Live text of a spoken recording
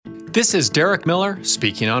This is Derek Miller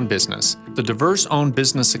speaking on business. The Diverse-Owned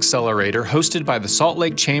Business Accelerator, hosted by the Salt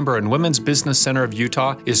Lake Chamber and Women's Business Center of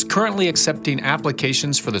Utah, is currently accepting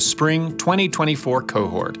applications for the Spring 2024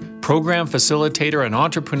 cohort. Program facilitator and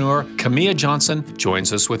entrepreneur Camilla Johnson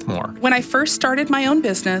joins us with more. When I first started my own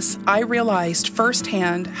business, I realized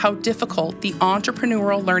firsthand how difficult the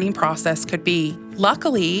entrepreneurial learning process could be.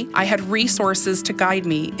 Luckily, I had resources to guide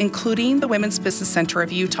me, including the Women's Business Center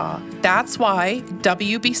of Utah. That's why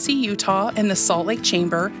WBC Utah and the Salt Lake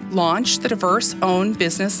Chamber launched the Diverse-Owned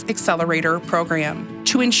Business Accelerator program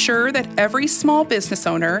to ensure that every small business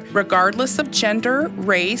owner, regardless of gender,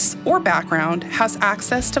 race, or background, has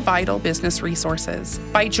access to vital business resources.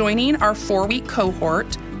 By joining our 4-week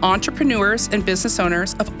cohort, entrepreneurs and business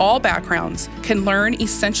owners of all backgrounds can learn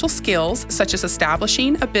essential skills such as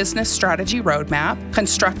establishing a business strategy roadmap,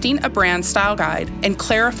 constructing a brand style guide, and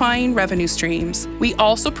clarifying revenue streams. We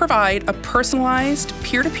also provide a personalized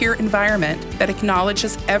peer-to-peer environment that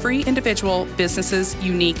acknowledges every individual business's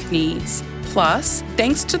unique needs. Plus,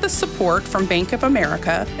 thanks to the support from Bank of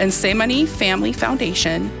America and Say Money Family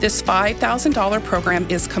Foundation, this $5,000 program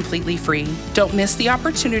is completely free. Don't miss the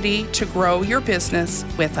opportunity to grow your business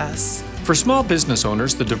with us. For small business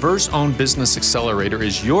owners, the Diverse-Owned Business Accelerator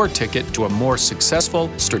is your ticket to a more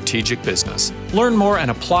successful strategic business. Learn more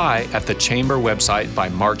and apply at the Chamber website by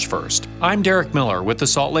March 1st. I'm Derek Miller with the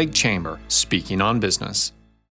Salt Lake Chamber, speaking on business.